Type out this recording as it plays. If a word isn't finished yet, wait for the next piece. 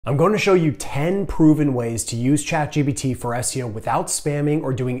I'm going to show you 10 proven ways to use ChatGPT for SEO without spamming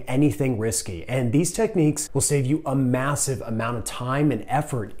or doing anything risky. And these techniques will save you a massive amount of time and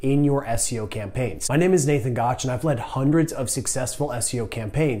effort in your SEO campaigns. My name is Nathan Gotch, and I've led hundreds of successful SEO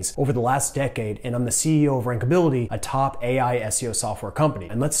campaigns over the last decade, and I'm the CEO of Rankability, a top AI SEO software company.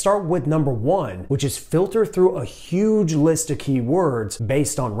 And let's start with number one, which is filter through a huge list of keywords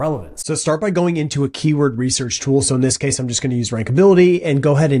based on relevance. So start by going into a keyword research tool. So in this case, I'm just going to use Rankability and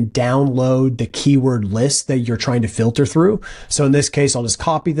go ahead and download the keyword list that you're trying to filter through. So in this case, I'll just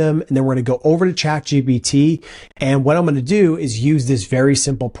copy them, and then we're going to go over to ChatGPT. And what I'm going to do is use this very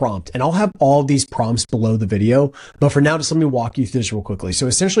simple prompt, and I'll have all these prompts below the video. But for now, just let me walk you through this real quickly. So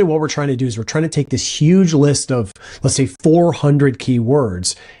essentially what we're trying to do is we're trying to take this huge list of, let's say, 400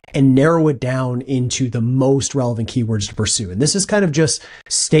 keywords and narrow it down into the most relevant keywords to pursue. And this is kind of just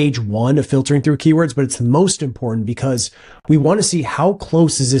stage one of filtering through keywords, but it's the most important because we want to see how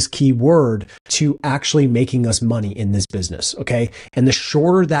close is this keyword to actually making us money in this business. Okay. And the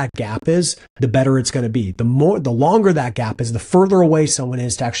shorter that gap is, the better it's going to be. The longer that gap is, the further away someone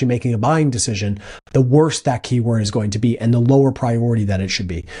is to actually making a buying decision, the worse that keyword is going to be and the lower priority that it should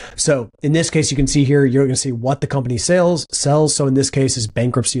be. So in this case, you can see here, you're going to see what the company sells. So in this case is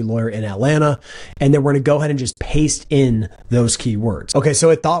bankruptcy lawyer in Atlanta. And then we're going to go ahead and just paste in those keywords. Okay. So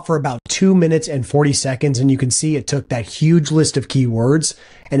it thought for about 2 minutes and 40 seconds. And you can see it took that huge list of keywords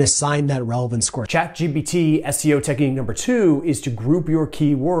and assigned that relevance score. ChatGPT SEO technique number two is to group your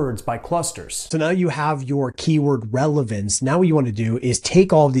keywords by clusters. So now you have your keyword relevance. Now what you want to do is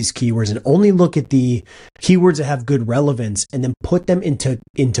take all of these keywords and only look at the keywords that have good relevance and then put them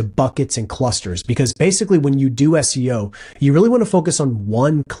into buckets and clusters. Because basically when you do SEO, you really want to focus on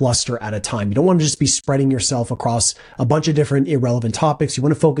one cluster at a time. You don't want to just be spreading yourself across a bunch of different irrelevant topics. You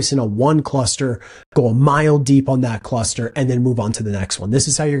want to focus in on one cluster, go a mile deep on that cluster, and then move on to the next one. This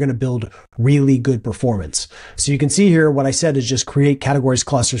is how you're going to build really good performance. So you can see here, what I said is just create categories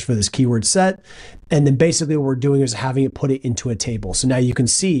clusters for this keyword set. And then basically what we're doing is having it put it into a table. So now you can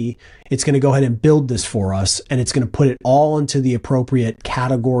see it's going to go ahead and build this for us, and it's going to put it all into the appropriate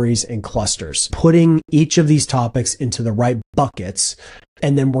categories and clusters, putting each of these topics into the right buckets.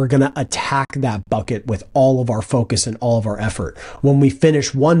 And then we're going to attack that bucket with all of our focus and all of our effort. When we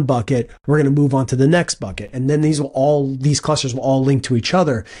finish one bucket, we're going to move on to the next bucket. And then these clusters will all link to each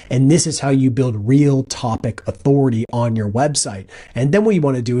other. And this is how you build real topic authority on your website. And then what you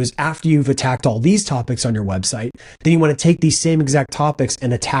want to do is, after you've attacked all these topics on your website, then you want to take these same exact topics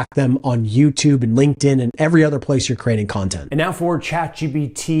and attack them on YouTube and LinkedIn and every other place you're creating content. And now for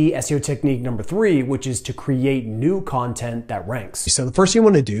ChatGPT SEO technique number three, which is to create new content that ranks. So the first thing you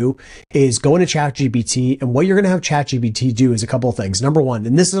want to do is go into ChatGPT, and what you're going to have ChatGPT do is a couple of things. Number one,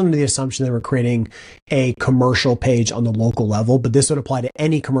 and this is under the assumption that we're creating a commercial page on the local level, but this would apply to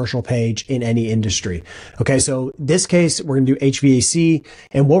any commercial page in any industry. Okay, so this case, we're going to do HVAC,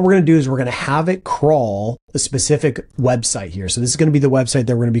 and what we're going to do is we're going to have it crawl a specific website here. So this is going to be the website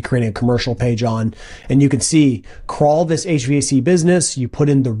that we're going to be creating a commercial page on. And you can see, crawl this HVAC business, you put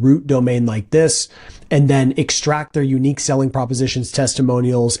in the root domain like this, and then extract their unique selling propositions,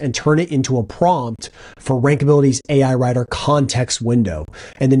 testimonials, and turn it into a prompt for Rankability's AI Writer context window.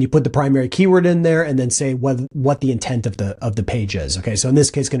 And then you put the primary keyword in there and then say what the intent of the page is. Okay, so in this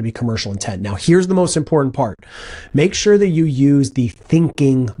case, it's going to be commercial intent. Now, here's the most important part. Make sure that you use the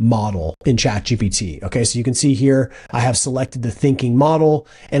thinking model in ChatGPT. Okay, so you can see here, I have selected the thinking model,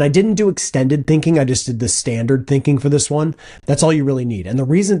 and I didn't do extended thinking. I just did the standard thinking for this one. That's all you really need. And the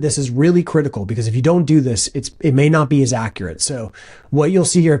reason this is really critical, because if you don't do this, it may not be as accurate. So what you'll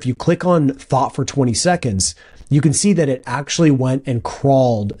see here, if you click on thought for 20 seconds, you can see that it actually went and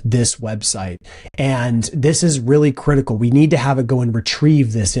crawled this website. And this is really critical. We need to have it go and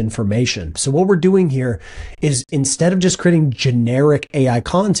retrieve this information. So what we're doing here is, instead of just creating generic AI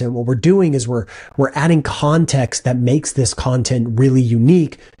content, what we're doing is we're adding context that makes this content really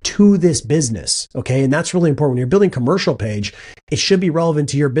unique to this business. Okay. And that's really important. When you're building a commercial page, it should be relevant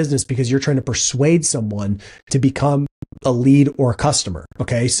to your business because you're trying to persuade someone to become a lead or a customer.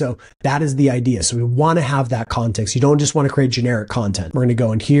 Okay. So that is the idea. So we want to have that context. You don't just want to create generic content. We're going to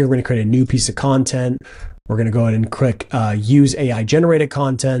go in here. We're going to create a new piece of content. We're going to go ahead and click use AI generated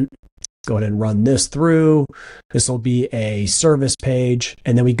content. Go ahead and run this through. This will be a service page.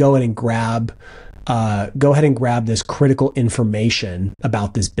 And then we go ahead and grab this critical information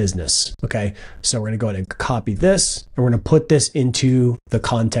about this business. Okay. So we're going to go ahead and copy this, and we're going to put this into the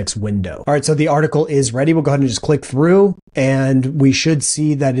context window. All right. So the article is ready. We'll go ahead and just click through. and we should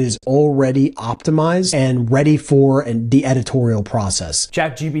see that it is already optimized and ready for the editorial process.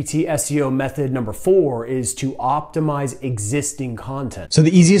 ChatGPT SEO method number 4 is to optimize existing content. So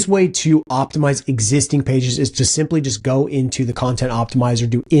the easiest way to optimize existing pages is to simply just go into the content optimizer,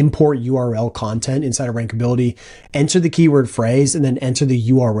 do import URL content inside of Rankability, enter the keyword phrase, and then enter the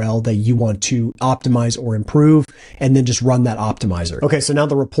URL that you want to optimize or improve, and then just run that optimizer. Okay, so now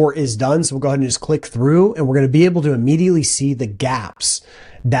the report is done. So we'll go ahead and just click through, and we're going to be able to immediately see the gaps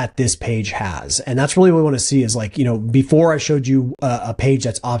that this page has. And that's really what we want to see is, like, before I showed you a page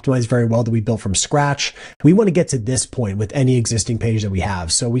that's optimized very well that we built from scratch, we want to get to this point with any existing page that we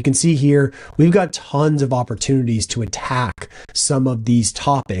have. So we can see here, we've got tons of opportunities to attack some of these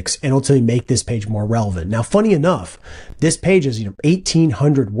topics and ultimately make this page more relevant. Now, funny enough, this page is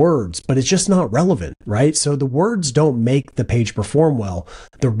 1,800 words, but it's just not relevant, right? So the words don't make the page perform well.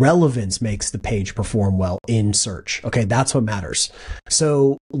 The relevance makes the page perform well in search. Okay, that's what matters.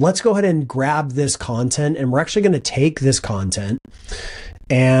 So let's go ahead and grab this content, and we're actually going to take this content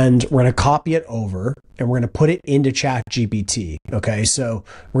and we're going to copy it over and we're going to put it into ChatGPT. Okay, so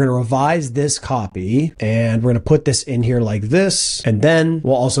we're going to revise this copy and we're going to put this in here like this. And then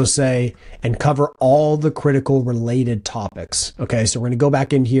we'll also say, and cover all the critical related topics. Okay, so we're going to go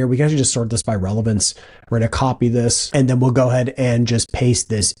back in here. We can actually just sort this by relevance. We're going to copy this and then we'll go ahead and just paste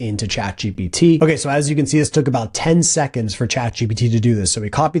this into ChatGPT. Okay, so as you can see, this took about 10 seconds for ChatGPT to do this. So we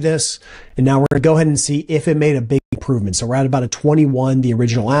copy this and now we're going to go ahead and see if it made a big improvement. So we're at about a 21, the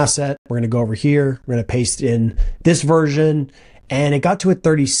original asset. We're going to go over here. We're going to paste in this version and it got to a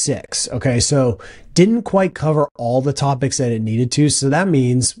 36. Okay, so didn't quite cover all the topics that it needed to. So that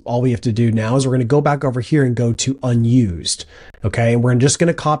means all we have to do now is we're going to go back over here and go to unused. Okay, and we're just going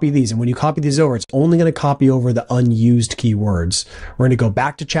to copy these. And when you copy these over, it's only going to copy over the unused keywords. We're going to go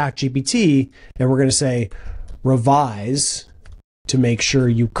back to ChatGPT and we're going to say revise to make sure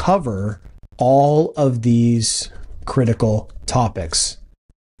you cover all of these critical topics.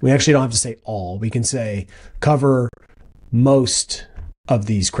 We actually don't have to say all. We can say cover most of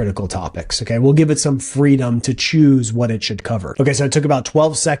these critical topics. Okay, we'll give it some freedom to choose what it should cover. Okay, so it took about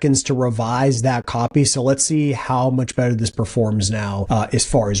 12 seconds to revise that copy. So let's see how much better this performs now as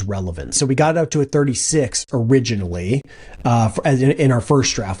far as relevance. So we got it up to a 36 originally in our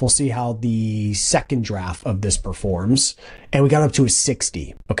first draft. We'll see how the second draft of this performs. And we got up to a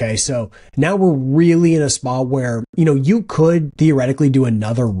 60. Okay, so now we're really in a spot where, you could theoretically do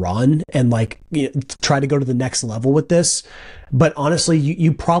another run and try to go to the next level with this. But honestly,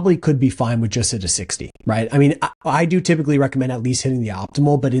 you probably could be fine with just at a 60, right? I mean, I do typically recommend at least hitting the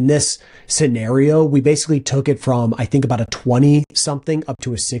optimal, but in this scenario, we basically took it from, I think, about a 20 something up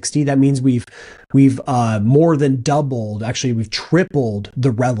to a 60. That means we've more than doubled, actually, we've tripled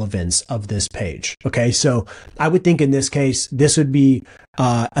the relevance of this page. Okay, so I would think in this case, this would be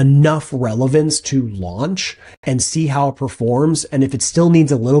enough relevance to launch and see how it performs. And if it still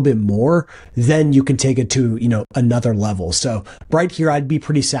needs a little bit more, then you can take it to, another level. So right here, I'd be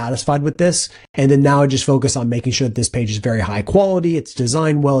pretty satisfied with this. And then now I just focus on making sure that this page is very high quality. It's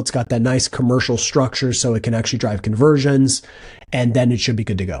designed well. It's got that nice commercial structure so it can actually drive conversions. And then it should be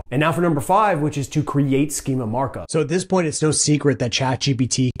good to go. And now for number 5, which is to create schema markup. So at this point, it's no secret that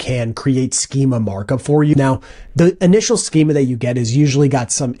ChatGPT can create schema markup for you. Now, the initial schema that you get is usually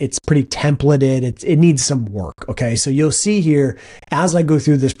got it's pretty templated. It needs some work. Okay, so you'll see here as I go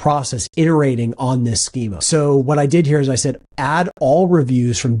through this process, iterating on this schema. So what I did here is I said, add all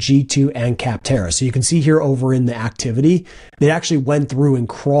reviews from G2 and Capterra. So you can see here over in the activity, it actually went through and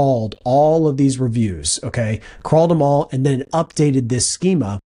crawled all of these reviews. Okay, crawled them all and then updated this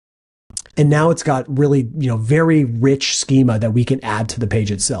schema. And now it's got really, very rich schema that we can add to the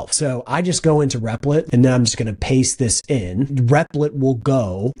page itself. So I just go into Replit and then I'm just going to paste this in. Replit will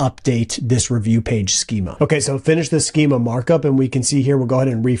go update this review page schema. Okay, so finish the schema markup and we can see here, we'll go ahead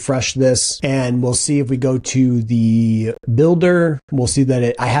and refresh this and we'll see if we go to the builder, we'll see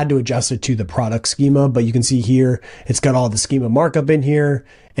that I had to adjust it to the product schema, but you can see here, it's got all the schema markup in here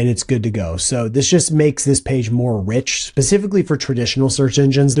and it's good to go. So this just makes this page more rich, specifically for traditional search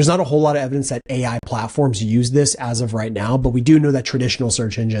engines. There's not a whole lot of evidence that AI platforms use this as of right now, but we do know that traditional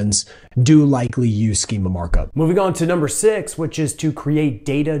search engines do likely use schema markup. Moving on to number 6, which is to create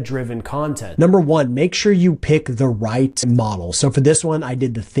data-driven content. Number 1, make sure you pick the right model. So for this one, I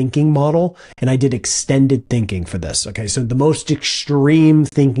did the thinking model and I did extended thinking for this. Okay, so the most extreme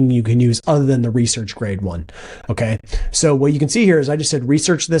thinking you can use other than the research grade one. Okay, so what you can see here is I just said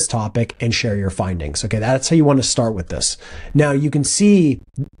research this topic and share your findings. Okay, that's how you want to start with this. Now you can see,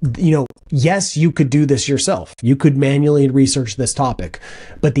 yes, you could do this yourself. You could manually research this topic.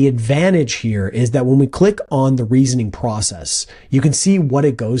 But the advantage here is that when we click on the reasoning process, you can see what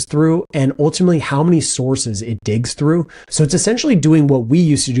it goes through and ultimately how many sources it digs through. So it's essentially doing what we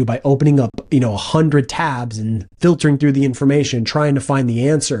used to do by opening up, 100 tabs and filtering through the information, trying to find the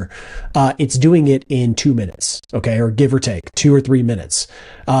answer. It's doing it in 2 minutes, okay, or give or take 2 or 3 minutes.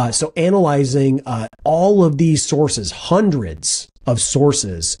 So analyzing all of these sources, hundreds of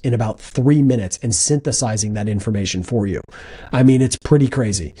sources in about 3 minutes and synthesizing that information for you. I mean, it's pretty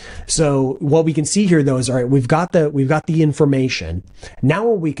crazy. So what we can see here though is, all right, we've got the information. Now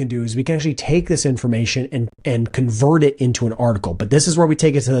what we can do is we can actually take this information and convert it into an article. But this is where we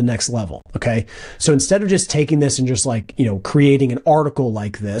take it to the next level. Okay. So instead of just taking this and just creating an article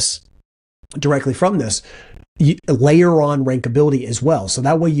like this directly from this, you layer on rankability as well. So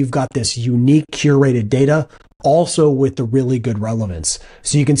that way you've got this unique curated data also with the really good relevance.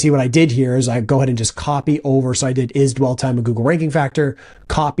 So you can see what I did here is I go ahead and just copy over. So I did is dwell time a Google ranking factor,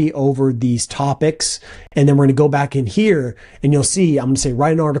 copy over these topics. And then we're going to go back in here and you'll see, I'm going to say,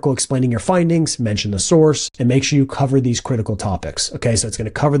 write an article explaining your findings, mention the source, and make sure you cover these critical topics. Okay. So it's going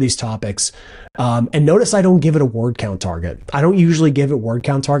to cover these topics. And notice I don't give it a word count target. I don't usually give it word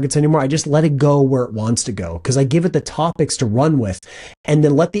count targets anymore. I just let it go where it wants to go because I give it the topics to run with and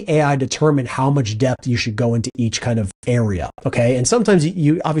then let the AI determine how much depth you should go into each kind of area. Okay. And sometimes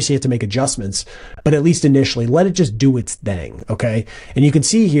you obviously have to make adjustments, but at least initially let it just do its thing. Okay. And you can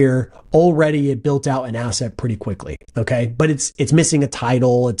see here already it built out an asset pretty quickly. Okay. But it's missing a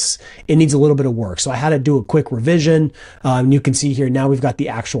title. It needs a little bit of work. So I had to do a quick revision. You can see here now we've got the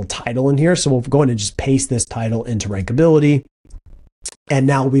actual title in here. So we'll go ahead and just paste this title into rankability. And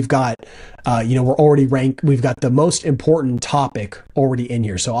now we've got, we're already ranked. We've got the most important topic already in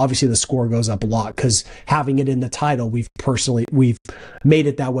here. So obviously the score goes up a lot because having it in the title, we've made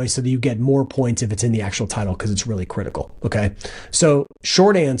it that way so that you get more points if it's in the actual title because it's really critical. Okay. So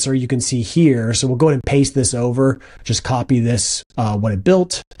short answer, you can see here. So we'll go ahead and paste this over, just copy this, what it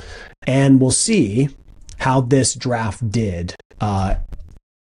built, and we'll see how this draft did. And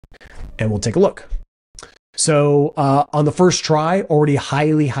we'll take a look. So on the first try, already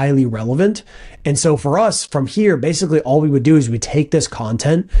highly, highly relevant. And so for us from here, basically all we would do is we take this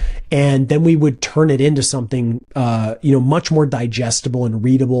content and then we would turn it into something, much more digestible and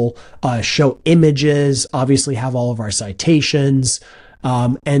readable, show images, obviously have all of our citations.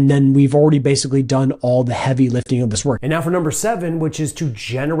 And then we've already basically done all the heavy lifting of this work. And now for number 7, which is to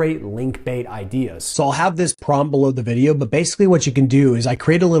generate link bait ideas. So I'll have this prompt below the video, but basically what you can do is I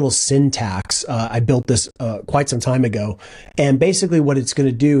create a little syntax. I built this quite some time ago. And basically what it's going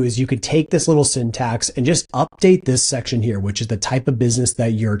to do is you could take this little syntax and just update this section here, which is the type of business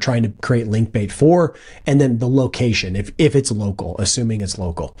that you're trying to create link bait for. And then the location, if it's local, assuming it's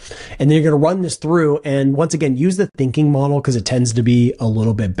local. And then you're going to run this through. And once again, use the thinking model because it tends to be a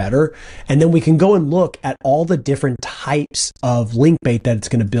little bit better. And then we can go and look at all the different types of link bait that it's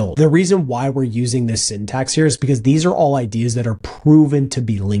going to build. The reason why we're using this syntax here is because these are all ideas that are proven to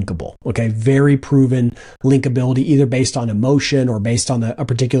be linkable. Okay. Very proven linkability, either based on emotion or based on a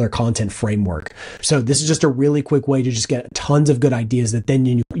particular content framework. So this is just a really quick way to just get tons of good ideas that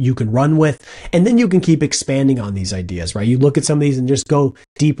then you can run with, and then you can keep expanding on these ideas, right? You look at some of these and just go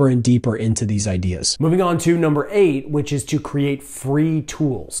deeper and deeper into these ideas. Moving on to number 8, which is to create free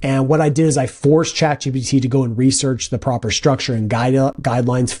tools. And what I did is I forced ChatGPT to go and research the proper structure and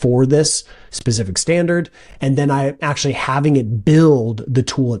guidelines for this specific standard. And then I'm actually having it build the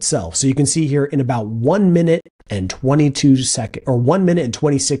tool itself. So you can see here in about 1 minute and 22 seconds or 1 minute and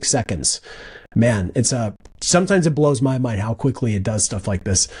 26 seconds. Man, sometimes it blows my mind how quickly it does stuff like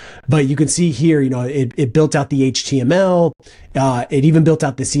this. But you can see here, it built out the HTML. It even built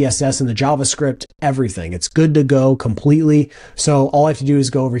out the CSS and the JavaScript, everything. It's good to go completely. So all I have to do is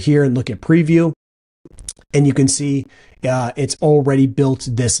go over here and look at preview. And you can see it's already built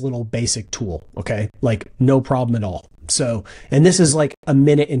this little basic tool. Okay. Like no problem at all. So, and this is like a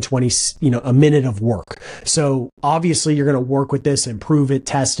minute and 20, a minute of work. So obviously you're going to work with this, improve it,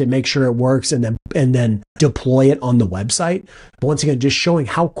 test it, make sure it works, and then deploy it on the website. But once again, just showing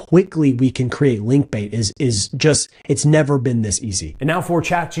how quickly we can create link bait is just, it's never been this easy. And now for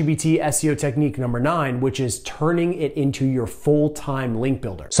ChatGPT SEO technique number 9, which is turning it into your full-time link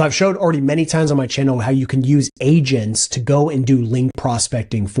builder. So I've showed already many times on my channel how you can use agents to go and do link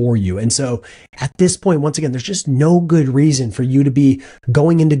prospecting for you. And so at this point, once again, there's just no good reason for you to be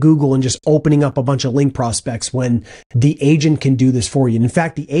going into Google and just opening up a bunch of link prospects when the agent can do this for you. And in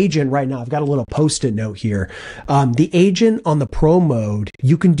fact, the agent right now, I've got a little post-it note here. here. The agent on the pro mode,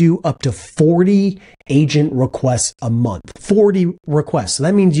 you can do up to 40 agent requests a month. 40 requests. So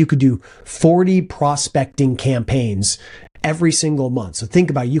that means you could do 40 prospecting campaigns every single month. So think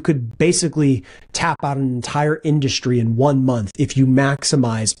about it. You could basically tap out an entire industry in 1 month if you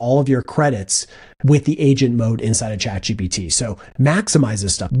maximize all of your credits with the agent mode inside of ChatGPT. So maximize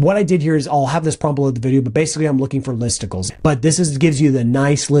this stuff. What I did here is I'll have this prompt below the video, but basically I'm looking for listicles. But this gives you the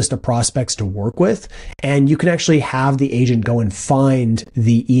nice list of prospects to work with. And you can actually have the agent go and find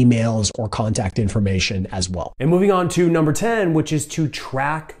the emails or contact information as well. And moving on to number 10, which is to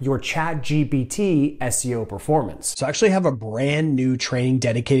track your ChatGPT SEO performance. So I actually have a brand new training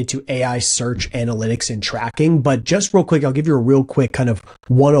dedicated to AI search analytics and tracking. But just real quick, I'll give you a real quick kind of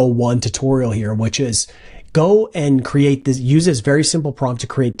 101 tutorial here, which is go and create this, use this very simple prompt to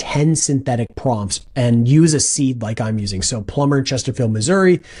create 10 synthetic prompts and use a seed like I'm using. So plumber in Chesterfield,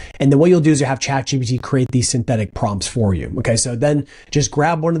 Missouri. And then what you'll do is you have ChatGPT create these synthetic prompts for you. Okay. So then just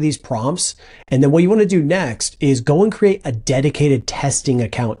grab one of these prompts. And then what you want to do next is go and create a dedicated testing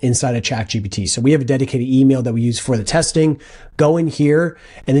account inside of ChatGPT. So we have a dedicated email that we use for the testing. Go in here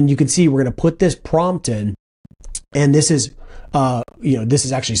and then you can see we're going to put this prompt in, and this is this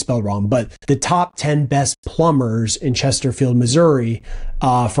is actually spelled wrong, but the top 10 best plumbers in Chesterfield, Missouri,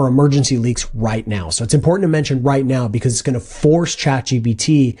 for emergency leaks right now. So it's important to mention right now because it's going to force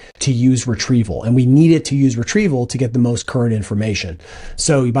ChatGPT to use retrieval, and we need it to use retrieval to get the most current information.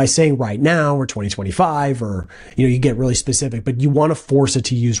 So by saying right now or 2025, or, you get really specific, but you want to force it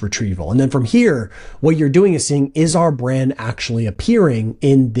to use retrieval. And then from here, what you're doing is seeing, is our brand actually appearing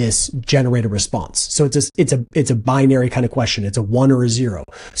in this generated response? So it's a binary kind of question. It's a 1 or a 0.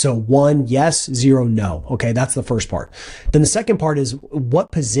 So 1, yes, 0, no. Okay. That's the first part. Then the second part is,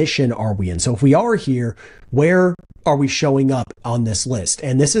 what position are we in? So if we are here, where are we showing up on this list?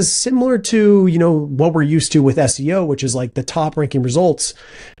 And this is similar to, what we're used to with SEO, which is like the top ranking results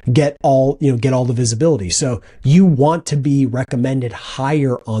get all the visibility. So you want to be recommended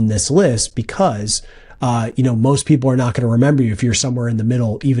higher on this list because most people are not going to remember you if you're somewhere in the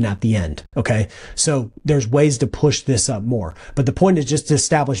middle, even at the end. Okay. So there's ways to push this up more, but the point is just to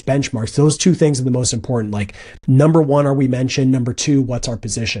establish benchmarks. Those two things are the most important. Like, number 1, are we mentioned? Number 2, what's our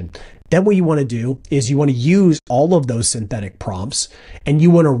position? Then what you want to do is you want to use all of those synthetic prompts and you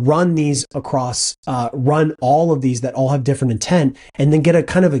want to run these across, run all of these that all have different intent, and then get a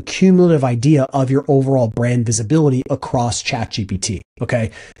kind of a cumulative idea of your overall brand visibility across ChatGPT.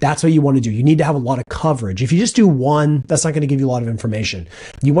 Okay. That's what you want to do. You need to have a lot of coverage. If you just do one, that's not going to give you a lot of information.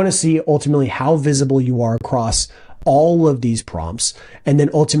 You want to see ultimately how visible you are across all of these prompts, and then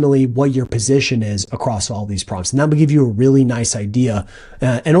ultimately what your position is across all these prompts. And that will give you a really nice idea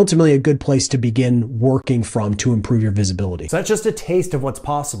and ultimately a good place to begin working from to improve your visibility. So that's just a taste of what's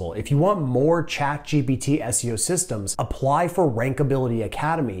possible. If you want more ChatGPT SEO systems, apply for Rankability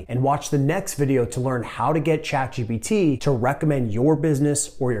Academy and watch the next video to learn how to get ChatGPT to recommend your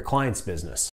business or your client's business.